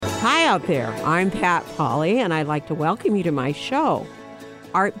Hi out there, I'm Pat Polly, and I'd like to welcome you to my show,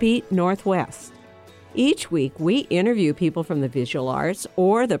 Artbeat Northwest. Each week, we interview people from the visual arts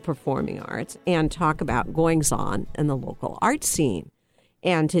or the performing arts and talk about goings-on in the local art scene.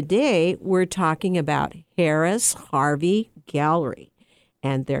 And today, we're talking about Harris Harvey Gallery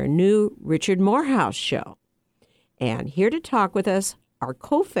and their new Richard Morehouse show. And here to talk with us are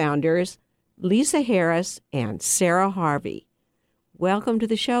co-founders Lisa Harris and Sarah Harvey. Welcome to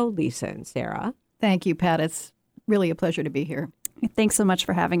the show, Lisa and Sarah. Thank you, Pat. It's really a pleasure to be here. Thanks so much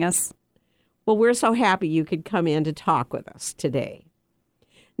for having us. Well, we're so happy you could come in to talk with us today.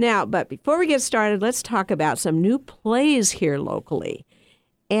 Now, but before we get started, let's talk about some new plays here locally.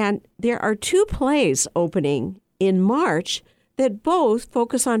 And there are two plays opening in March that both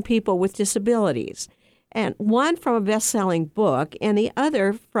focus on people with disabilities. And one from a best-selling book and the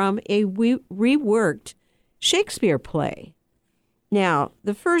other from a reworked Shakespeare play. Now,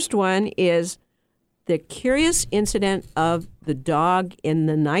 the first one is The Curious Incident of the Dog in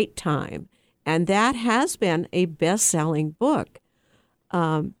the Nighttime, and that has been a best-selling book.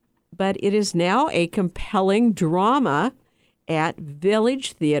 But it is now a compelling drama at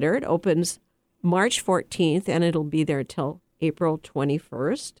Village Theater. It opens March 14th, and it'll be there till April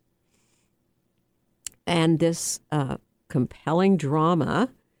 21st. And this compelling drama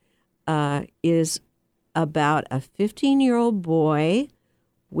is about a 15-year-old boy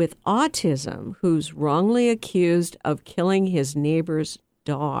with autism who's wrongly accused of killing his neighbor's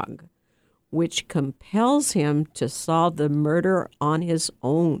dog, which compels him to solve the murder on his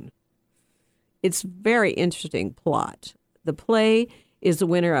own. It's a very interesting plot. The play is the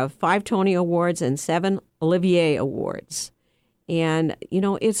winner of 5 Tony Awards and 7 Olivier Awards. And, you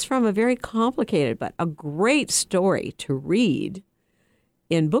know, it's from a very complicated but a great story to read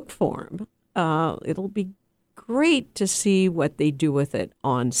in book form. It'll be great to see what they do with it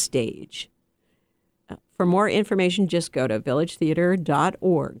on stage. For more information, just go to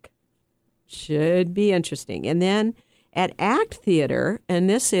villagetheater.org. Should be interesting. And then at ACT Theater, and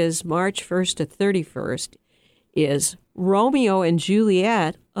this is March 1st to 31st, is Romeo and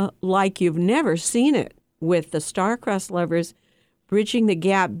Juliet like you've never seen it, with the star-crossed lovers bridging the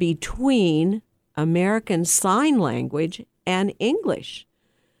gap between American Sign Language and English.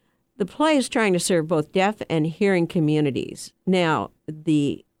 The play is trying to serve both deaf and hearing communities. Now,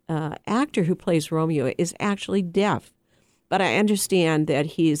 the actor who plays Romeo is actually deaf, but I understand that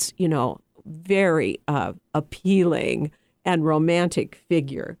he's, you know, very appealing and romantic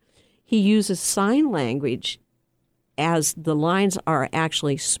figure. He uses sign language as the lines are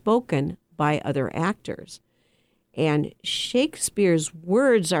actually spoken by other actors. And Shakespeare's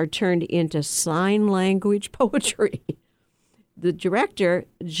words are turned into sign language poetry. The director,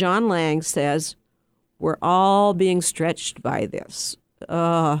 John Lang, says, "We're all being stretched by this."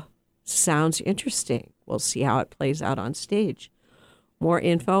 Sounds interesting. We'll see how it plays out on stage. More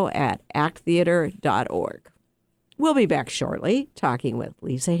info at acttheater.org. We'll be back shortly talking with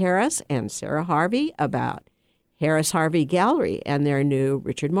Lisa Harris and Sarah Harvey about Harris Harvey Gallery and their new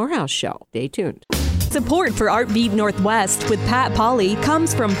Richard Morehouse show. Stay tuned. Support for Artbeat Northwest with Pat Polly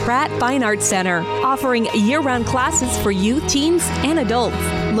comes from Pratt Fine Arts Center, offering year-round classes for youth, teens, and adults.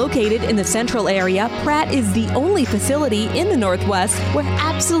 Located in the central area, Pratt is the only facility in the Northwest where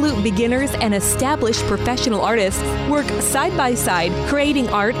absolute beginners and established professional artists work side by side, creating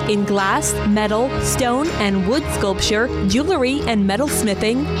art in glass, metal, stone, and wood sculpture, jewelry and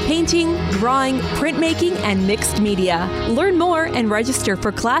metalsmithing, painting, drawing, printmaking, and mixed media. Learn more and register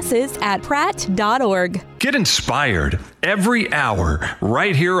for classes at pratt.org. Get inspired every hour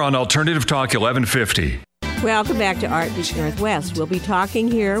right here on Alternative Talk 1150. Welcome back to Artbeat Northwest. We'll be talking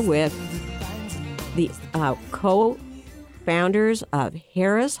here with the co-founders of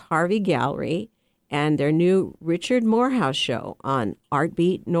Harris Harvey Gallery and their new Richard Morehouse show on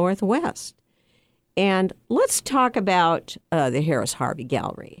Artbeat Northwest. And let's talk about the Harris Harvey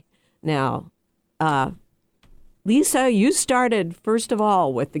Gallery. Now, Lisa, you started first of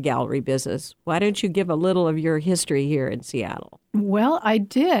all with the gallery business. Why don't you give a little of your history here in Seattle? Well, I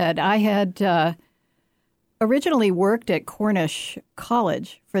did. I had originally worked at Cornish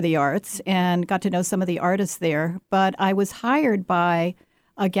College for the Arts and got to know some of the artists there. But I was hired by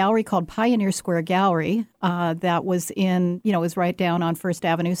a gallery called Pioneer Square Gallery that was in, it was right down on First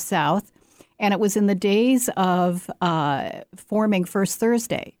Avenue South. And it was in the days of forming First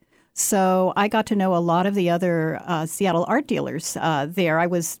Thursday. So I got to know a lot of the other Seattle art dealers there. I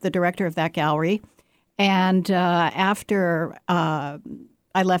was the director of that gallery. And after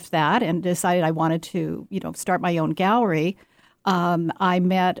I left that and decided I wanted to, start my own gallery, I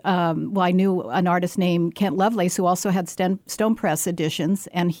met, I knew an artist named Kent Lovelace who also had Stone Press editions,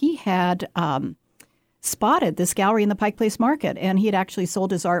 and he had spotted this gallery in the Pike Place Market, and he had actually sold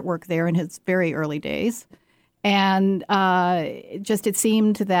his artwork there in his very early days. And it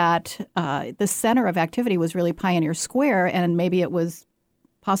seemed that the center of activity was really Pioneer Square, and maybe it was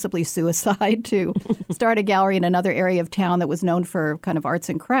possibly suicide to start a gallery in another area of town that was known for kind of arts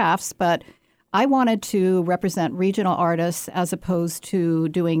and crafts. But I wanted to represent regional artists as opposed to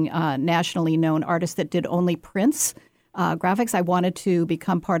doing nationally known artists that did only prints, graphics. I wanted to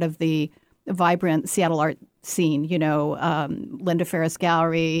become part of the vibrant Seattle art scene, Linda Ferris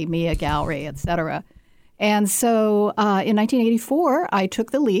Gallery, Mia Gallery, et cetera. And so in 1984, I took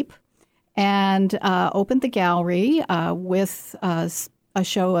the leap and opened the gallery with a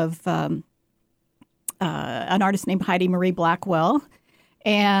show of an artist named Heidi Marie Blackwell.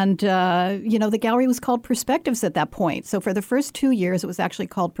 And, the gallery was called Perspectives at that point. So for the first 2 years, it was actually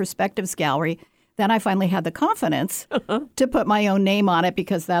called Perspectives Gallery. Then I finally had the confidence to put my own name on it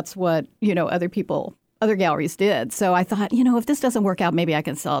because that's what, other galleries did. So I thought, if this doesn't work out, maybe I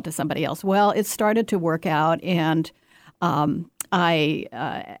can sell it to somebody else. Well, it started to work out. And I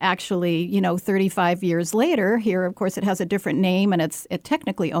actually, 35 years later, here, of course, it has a different name, and it's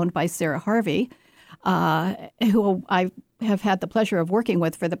technically owned by Sarah Harvey, who I have had the pleasure of working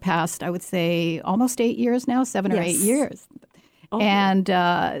with for the past, I would say, almost 8 years now, 7 or 8 years. Oh. And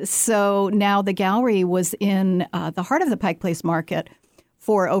so now the gallery was in the heart of the Pike Place Market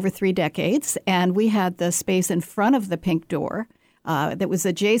for over 3 decades, and we had the space in front of the Pink Door that was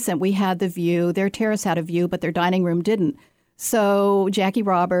adjacent. We had the view. Their terrace had a view, but their dining room didn't. So Jackie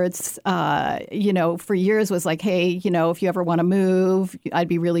Roberts, for years was like, hey, if you ever want to move, I'd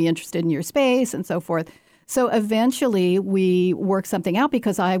be really interested in your space and so forth. So eventually we worked something out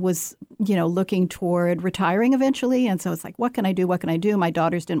because I was, looking toward retiring eventually. And so it's like, what can I do? What can I do? My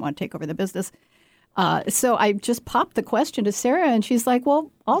daughters didn't want to take over the business. So I just popped the question to Sarah, and she's like,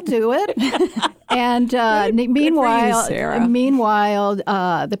 well, I'll do it. And meanwhile,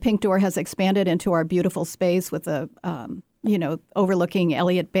 the Pink Door has expanded into our beautiful space with a overlooking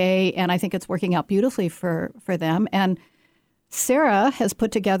Elliott Bay, and I think it's working out beautifully for them. And Sarah has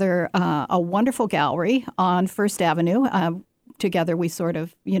put together a wonderful gallery on First Avenue. Together we sort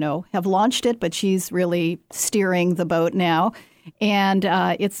of, have launched it, but she's really steering the boat now. And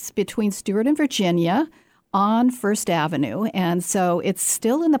it's between Stewart and Virginia on First Avenue. And so it's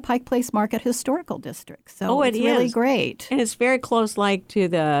still in the Pike Place Market Historical District. So it's really great. And it's very close, to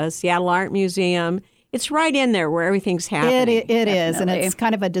the Seattle Art Museum. It's right in there where everything's happening. It is, and it's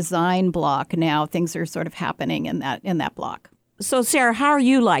kind of a design block now. Things are sort of happening in that block. So, Sarah, how are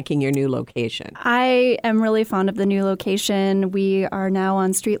you liking your new location? I am really fond of the new location. We are now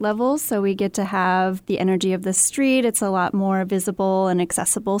on street level, so we get to have the energy of the street. It's a lot more visible and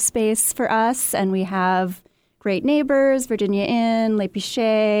accessible space for us, and we have great neighbors, Virginia Inn, Le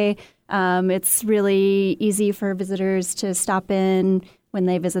Pichet. It's really easy for visitors to stop in when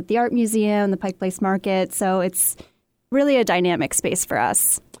they visit the art museum, the Pike Place Market. So it's really a dynamic space for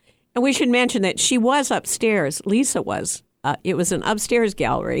us. And we should mention that she was upstairs. Lisa was. It was an upstairs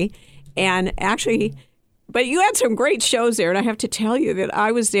gallery. And actually, but you had some great shows there. And I have to tell you that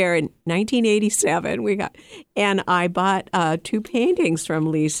I was there in 1987. And I bought 2 paintings from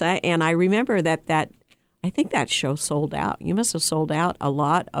Lisa. And I remember that I think that show sold out. You must have sold out a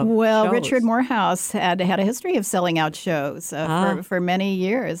lot of shows. Richard Morehouse had a history of selling out shows for many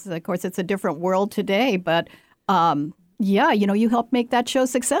years. Of course, it's a different world today, but you helped make that show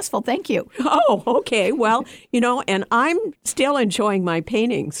successful. Thank you. Oh, okay. Well, and I'm still enjoying my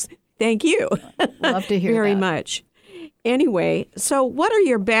paintings. Thank you. Love to hear very that. much. Anyway, so what are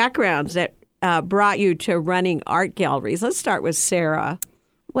your backgrounds that brought you to running art galleries? Let's start with Sarah.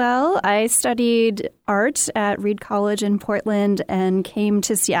 Well, I studied art at Reed College in Portland and came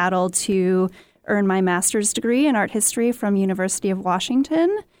to Seattle to earn my master's degree in art history from University of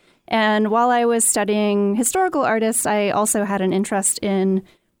Washington. And while I was studying historical artists, I also had an interest in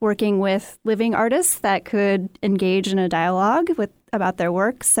working with living artists that could engage in a dialogue about their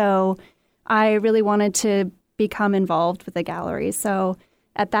work. So I really wanted to become involved with the gallery. So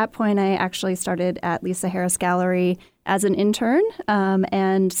at that point, I actually started at Lisa Harris Gallery as an intern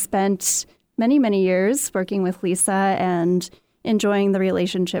and spent many, many years working with Lisa and enjoying the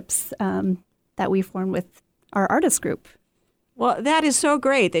relationships that we formed with our artist group. Well, that is so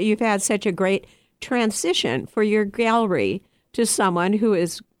great that you've had such a great transition for your gallery to someone who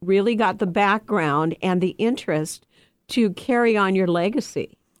has really got the background and the interest to carry on your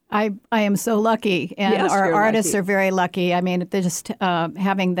legacy. I am so lucky, and yes, our artists lucky. are very lucky. I mean, they're just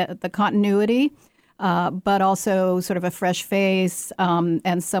having the continuity but also sort of a fresh face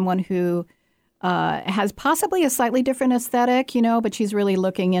and someone who has possibly a slightly different aesthetic, but she's really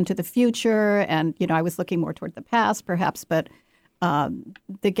looking into the future. And, I was looking more toward the past, perhaps, but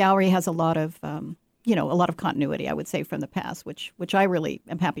the gallery has a lot of, a lot of continuity, I would say, from the past, which I really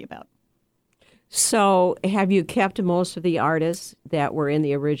am happy about. So have you kept most of the artists that were in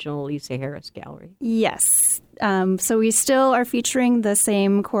the original Lisa Harris gallery? Yes. So we still are featuring the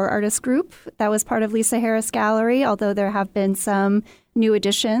same core artist group that was part of Lisa Harris Gallery, although there have been some new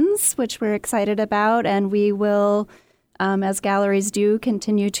additions, which we're excited about. And we will, as galleries do,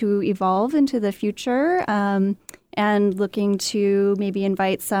 continue to evolve into the future and looking to maybe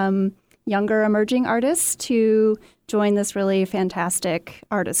invite some younger emerging artists to join this really fantastic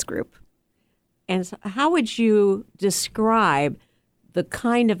artist group. And how would you describe the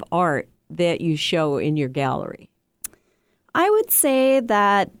kind of art that you show in your gallery? I would say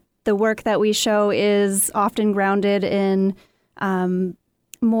that the work that we show is often grounded in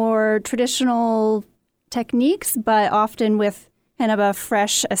more traditional techniques, but often with kind of a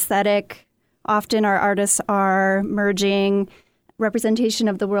fresh aesthetic. Often our artists are merging representation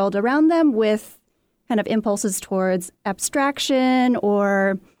of the world around them with kind of impulses towards abstraction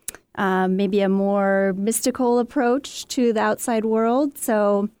or maybe a more mystical approach to the outside world.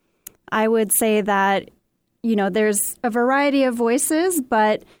 So I would say that, there's a variety of voices,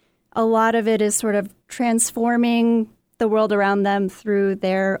 but a lot of it is sort of transforming the world around them through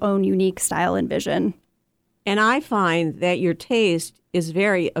their own unique style and vision. And I find that your taste is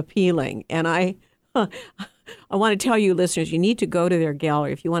very appealing. And I want to tell you, listeners, you need to go to their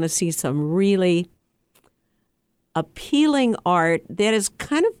gallery if you want to see some really appealing art that is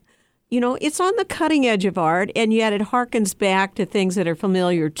kind of, it's on the cutting edge of art, and yet it harkens back to things that are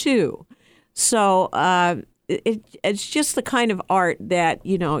familiar too. So it's just the kind of art that,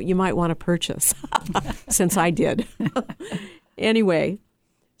 you might want to purchase, since I did. Anyway,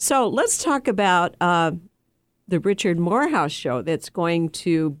 so let's talk about the Richard Morehouse show that's going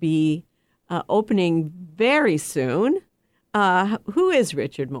to be opening very soon. Who is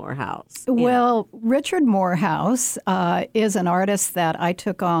Richard Morehouse? Well, Richard Morehouse is an artist that I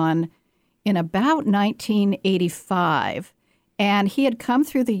took on in about 1985, and he had come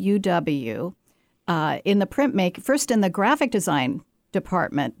through the UW in the printmaking, first in the graphic design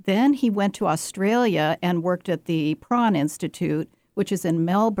department. Then he went to Australia and worked at the Prawn Institute, which is in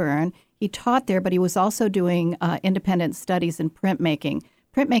Melbourne. He taught there, but he was also doing independent studies in printmaking.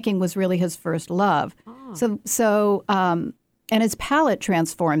 Printmaking was really his first love. Oh. And his palette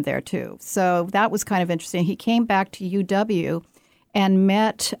transformed there, too. So that was kind of interesting. He came back to UW and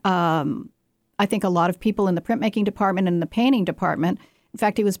met, I think, a lot of people in the printmaking department and the painting department. In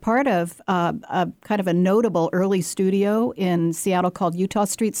fact, he was part of a kind of a notable early studio in Seattle called Utah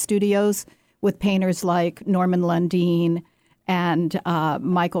Street Studios with painters like Norman Lundeen and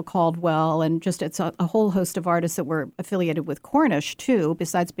Michael Caldwell, and just it's a whole host of artists that were affiliated with Cornish, too,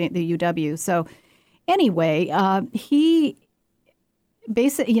 besides being the UW. So anyway, he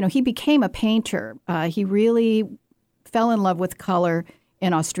basically, he became a painter. He really fell in love with color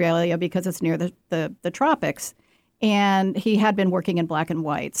in Australia because it's near the tropics. And he had been working in black and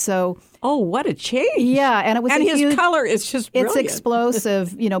white. So, oh, what a change! Yeah, and it was his color is just brilliant. It's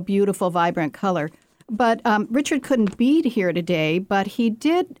explosive, beautiful, vibrant color. But Richard couldn't be here today. But he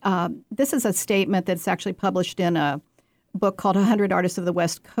did. This is a statement that's actually published in a book called 100 Artists of the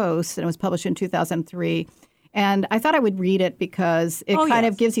West Coast, and it was published in 2003. And I thought I would read it because it kind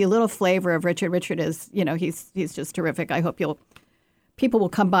of gives you a little flavor of Richard. Richard is, he's just terrific. I hope people will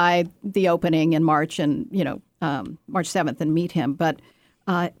come by the opening in March and, March 7th and meet him. But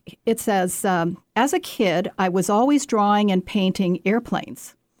it says, as a kid, I was always drawing and painting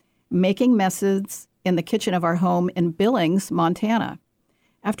airplanes, making messes in the kitchen of our home in Billings, Montana.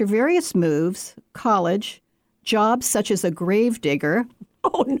 After various moves, college, jobs such as a grave digger,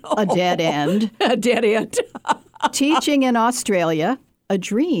 a dead end, teaching in Australia, a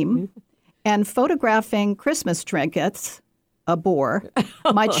dream, and photographing Christmas trinkets, a bore,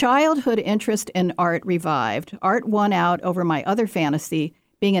 my childhood interest in art revived. Art won out over my other fantasy,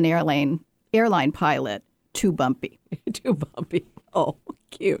 being an airline pilot. Too bumpy. Too bumpy. Oh,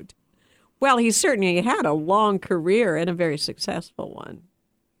 cute. Well, he certainly had a long career and a very successful one.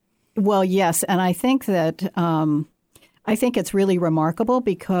 Well, yes, and I think that I think it's really remarkable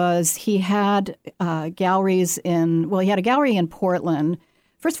because he had galleries he had a gallery in Portland.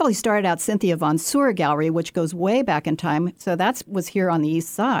 First of all, he started out Cynthia Von Seur Gallery, which goes way back in time. So that was here on the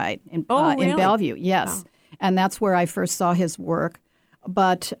east side in really? In Bellevue. Yes. Wow. And that's where I first saw his work.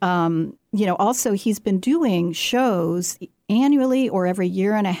 But, also he's been doing shows annually or every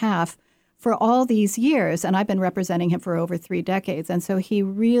year and a half for all these years, and I've been representing him for over 3 decades. And so he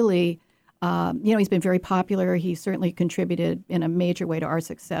really, he's been very popular. He certainly contributed in a major way to our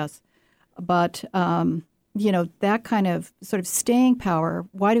success. But, that kind of sort of staying power,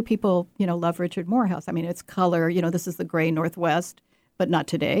 why do people, love Richard Morehouse? I mean, it's color. This is the gray Northwest, but not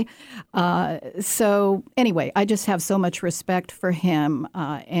today. So anyway, I just have so much respect for him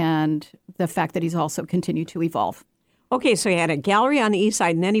and the fact that he's also continued to evolve. Okay, so he had a gallery on the east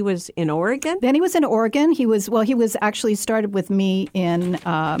side, and then he was in Oregon? Then he was in Oregon. He was actually started with me in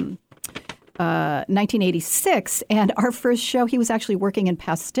 1986, and our first show, he was actually working in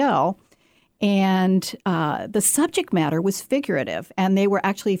pastel, and the subject matter was figurative, and they were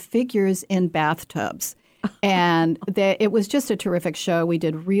actually figures in bathtubs. And it was just a terrific show. We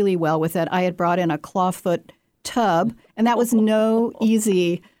did really well with it. I had brought in a clawfoot tub, and that was no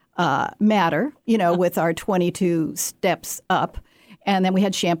easy matter, with our 22 steps up. And then we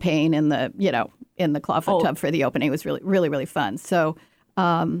had champagne in the clawfoot tub for the opening. It was really, really, really fun. So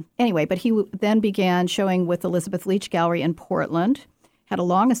anyway, but he then began showing with Elizabeth Leach Gallery in Portland, had a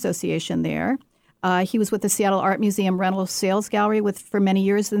long association there. He was with the Seattle Art Museum Rental Sales Gallery for many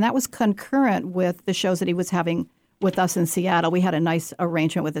years, and that was concurrent with the shows that he was having with us in Seattle. We had a nice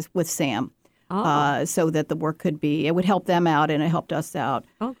arrangement with Sam. So that the work it would help them out and it helped us out.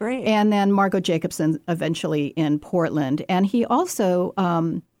 Oh, great. And then Margot Jacobson eventually in Portland. And he also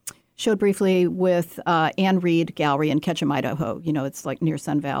showed briefly with Ann Reed Gallery in Ketchum, Idaho. It's like near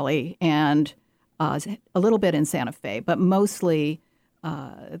Sun Valley, and a little bit in Santa Fe, but mostly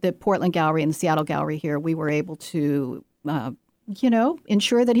the Portland Gallery and the Seattle Gallery here, we were able to,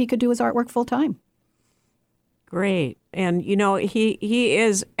 ensure that he could do his artwork full time. Great. And, he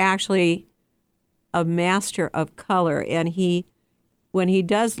is actually a master of color, and when he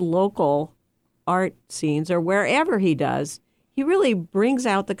does local art scenes or wherever he does, he really brings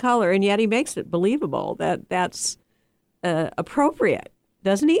out the color, and yet he makes it believable that's appropriate,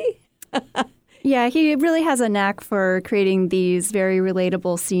 doesn't he? Yeah, he really has a knack for creating these very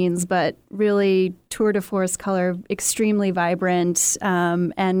relatable scenes, but really tour de force color, extremely vibrant,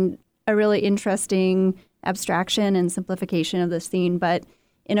 and a really interesting abstraction and simplification of the scene, but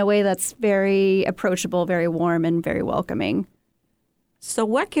in a way that's very approachable, very warm, and very welcoming. So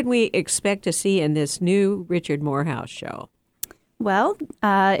what can we expect to see in this new Richard Morehouse show? Well,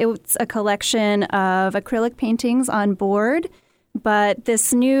 it's a collection of acrylic paintings on board, but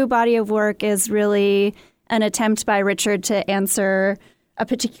this new body of work is really an attempt by Richard to answer a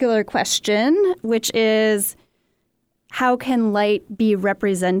particular question, which is, how can light be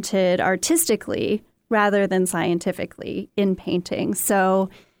represented artistically rather than scientifically in painting? So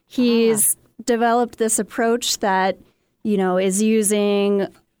he's developed this approach that, is using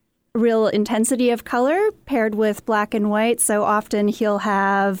real intensity of color paired with black and white. So often he'll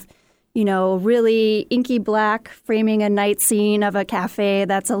have, really inky black framing a night scene of a cafe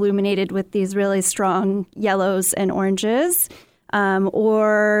that's illuminated with these really strong yellows and oranges,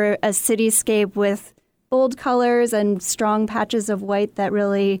 or a cityscape with bold colors and strong patches of white that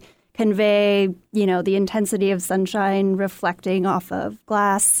really convey, the intensity of sunshine reflecting off of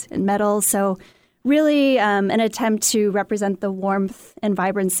glass and metal. So really an attempt to represent the warmth and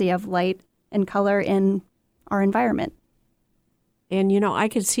vibrancy of light and color in our environment. And, I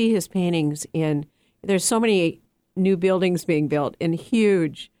could see his paintings there's so many new buildings being built in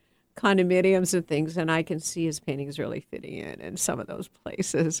huge condominiums and things, and I can see his paintings really fitting in some of those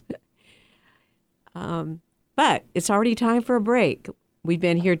places. But it's already time for a break. We've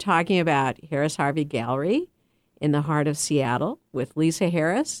been here talking about Harris Harvey Gallery in the heart of Seattle with Lisa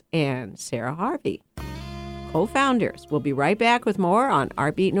Harris and Sarah Harvey, co-founders. We'll be right back with more on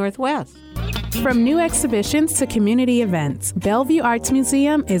Artbeat Northwest. From new exhibitions to community events, Bellevue Arts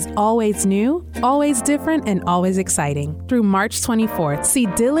Museum is always new, always different, and always exciting. Through March 24th, see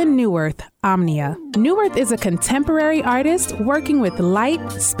Dylan Neuwirth, Omnia. Neuwirth is a contemporary artist working with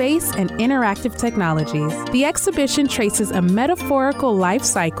light, space, and interactive technologies. The exhibition traces a metaphorical life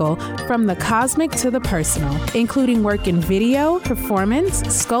cycle from the cosmic to the personal, including work in video, performance,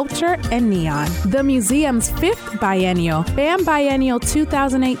 sculpture, and neon. The museum's 5th biennial, BAM Biennial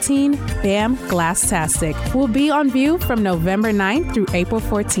 2018, BAM Glasstastic, will be on view from November 9th through April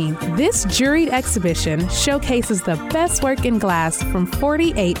 14th. This juried exhibition showcases the best work in glass from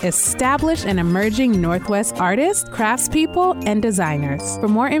 48 established and emerging Northwest artists, craftspeople, and designers. For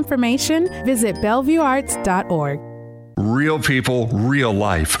more information, visit bellevuearts.org. Real people, real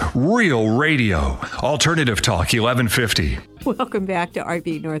life, real radio. Alternative Talk 1150. Welcome back to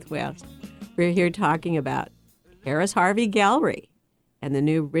Artbeat Northwest. We're here talking about Harris Harvey Gallery and the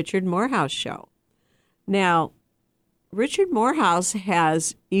new Richard Morehouse show. Now, Richard Morehouse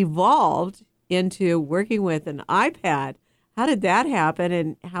has evolved into working with an iPad. How did that happen,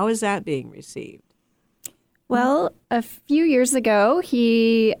 and how is that being received? Well, a few years ago,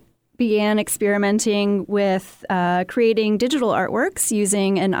 he began experimenting with creating digital artworks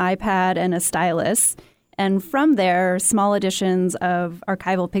using an iPad and a stylus. And from there, small editions of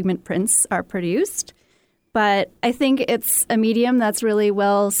archival pigment prints are produced. But I think it's a medium that's really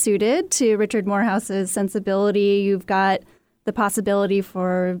well suited to Richard Morehouse's sensibility. You've got the possibility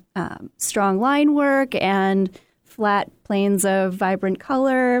for strong line work and flat planes of vibrant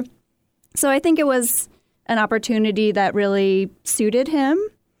color. So I think it was an opportunity that really suited him.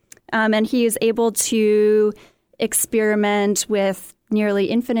 And he is able to experiment with nearly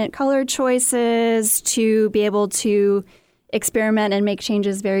infinite color choices, to be able to experiment and make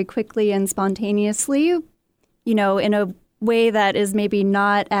changes very quickly and spontaneously, you know, in a way that is maybe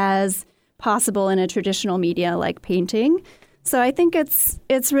not as possible in a traditional media like painting. So I think it's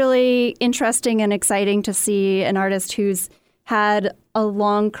really interesting and exciting to see an artist who's had a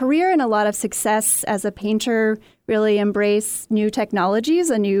long career and a lot of success as a painter really embrace new technologies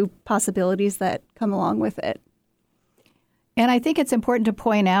and new possibilities that come along with it. And I think it's important to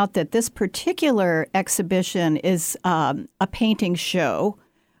point out that this particular exhibition is a painting show.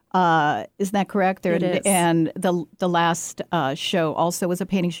 Isn't that correct? It is. And the last show also was a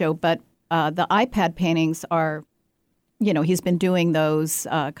painting show, but the iPad paintings are, you know, he's been doing those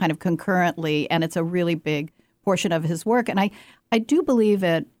kind of concurrently, and it's a really big portion of his work. And I do believe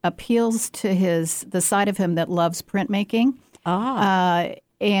it appeals to the side of him that loves printmaking.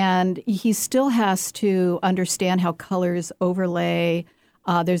 And he still has to understand how colors overlay.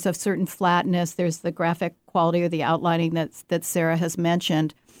 There's a certain flatness. There's the graphic quality or the outlining that Sarah has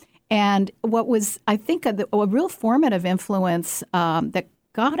mentioned. And what was, I think, a real formative influence that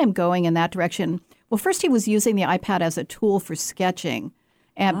got him going in that direction, well, first he was using the iPad as a tool for sketching.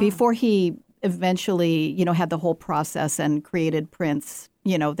 And before he eventually, you know, had the whole process and created prints,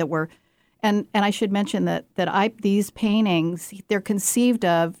 you know, that were... And I should mention that these paintings, they're conceived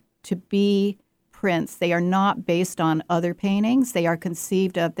of to be prints. They are not based on other paintings. They are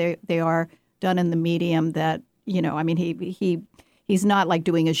conceived of, they are done in the medium that, you know, I mean, he's not like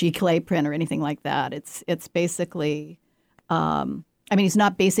doing a giclée print or anything like that. It's basically, I mean, he's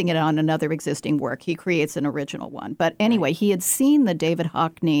not basing it on another existing work. He creates an original one. But anyway, he had seen the David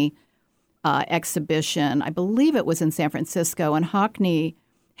Hockney exhibition. I believe it was in San Francisco, and Hockney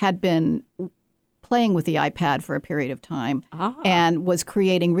had been playing with the iPad for a period of time and was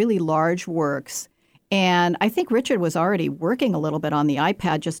creating really large works. And I think Richard was already working a little bit on the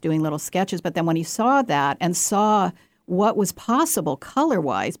iPad, just doing little sketches. But then when he saw that and saw what was possible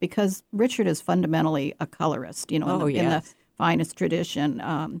color-wise, because Richard is fundamentally a colorist, you know, in the finest tradition.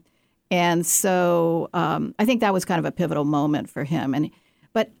 And so I think that was kind of a pivotal moment for him.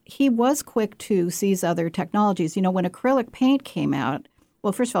 But he was quick to seize other technologies. You know, when acrylic paint came out,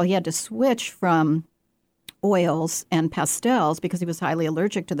 well, first of all, he had to switch from oils and pastels because he was highly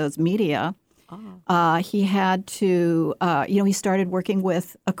allergic to those media. He had to, you know, he started working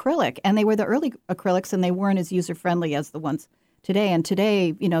with acrylic. And they were the early acrylics, and they weren't as user-friendly as the ones today. And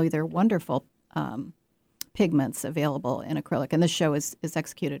today, you know, there are wonderful pigments available in acrylic. And this show is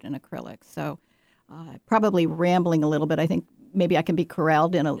executed in acrylic. So probably rambling a little bit. I think maybe I can be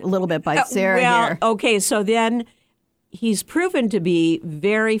corralled in a little bit by Sarah here. Okay, so then... he's proven to be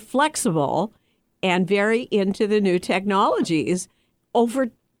very flexible and very into the new technologies over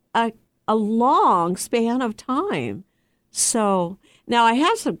a long span of time. So now I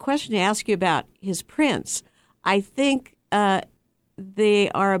have some question to ask you about his prints. I think they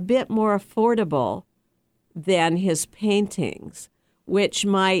are a bit more affordable than his paintings, which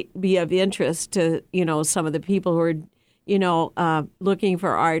might be of interest to, you know, some of the people who are, you know, looking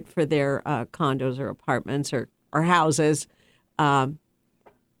for art for their condos or apartments or houses. I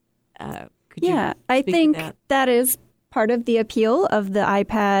think that is part of the appeal of the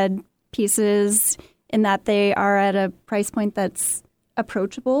iPad pieces, in that they are at a price point that's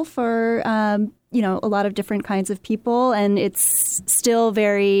approachable for you know, a lot of different kinds of people, and it's still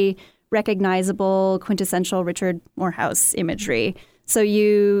very recognizable, quintessential Richard Morehouse imagery. So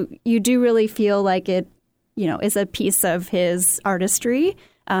you do really feel like it, you know, is a piece of his artistry,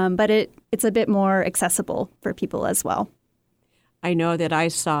 but it's a bit more accessible for people as well. I know that I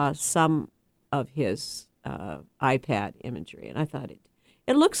saw some of his iPad imagery, and I thought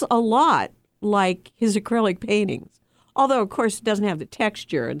it looks a lot like his acrylic paintings. Although, of course, it doesn't have the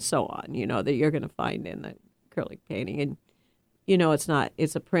texture and so on, you know, that you're going to find in the acrylic painting. And, you know, it's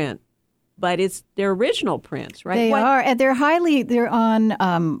a print. But they're original prints, right? They are. And they're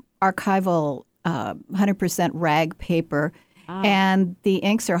on archival 100% rag paper, and the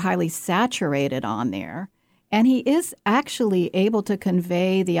inks are highly saturated on there. And he is actually able to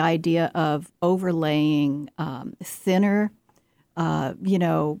convey the idea of overlaying thinner,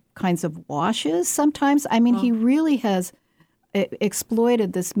 kinds of washes sometimes. I mean, he really has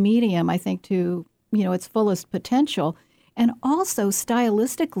exploited this medium, I think, to, its fullest potential. And also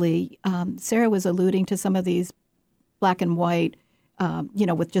stylistically, Sarah was alluding to some of these black and white,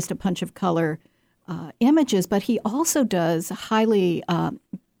 with just a punch of color images, but he also does highly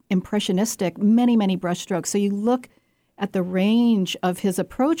impressionistic, many, many brushstrokes. So you look at the range of his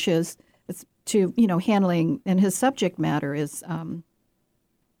approaches to, handling, and his subject matter is,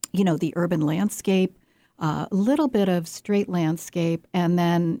 the urban landscape, a little bit of straight landscape, and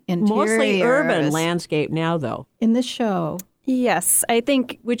then interiors. Mostly urban landscape now, though. In this show. Yes, I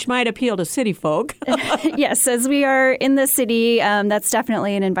think. Which might appeal to city folk. Yes, as we are in the city, that's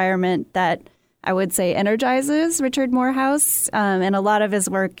definitely an environment that I would say energizes Richard Morehouse. And a lot of his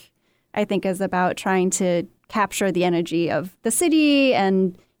work, I think, is about trying to capture the energy of the city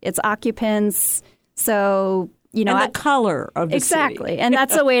and its occupants. So, and the color of the city. Exactly. And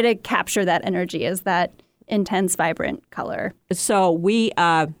that's a way to capture that energy, is that intense, vibrant color. So we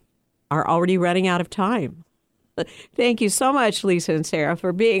are already running out of time. Thank you so much, Lisa and Sarah,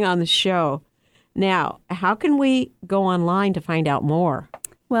 for being on the show. Now, how can we go online to find out more?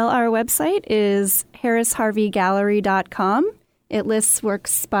 Well, our website is harrisharveygallery.com. It lists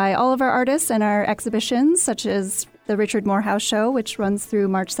works by all of our artists and our exhibitions, such as the Richard Morehouse Show, which runs through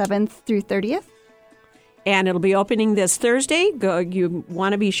March 7th through 30th. And it'll be opening this Thursday. You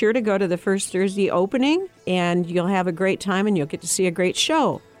want to be sure to go to the first Thursday opening, and you'll have a great time, and you'll get to see a great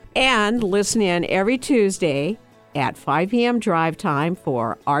show. And listen in every Tuesday at 5 p.m. drive time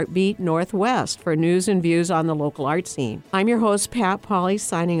for Artbeat Northwest for news and views on the local art scene. I'm your host, Pat Pauley,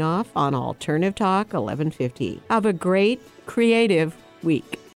 signing off on Alternative Talk 1150. Have a great, creative week.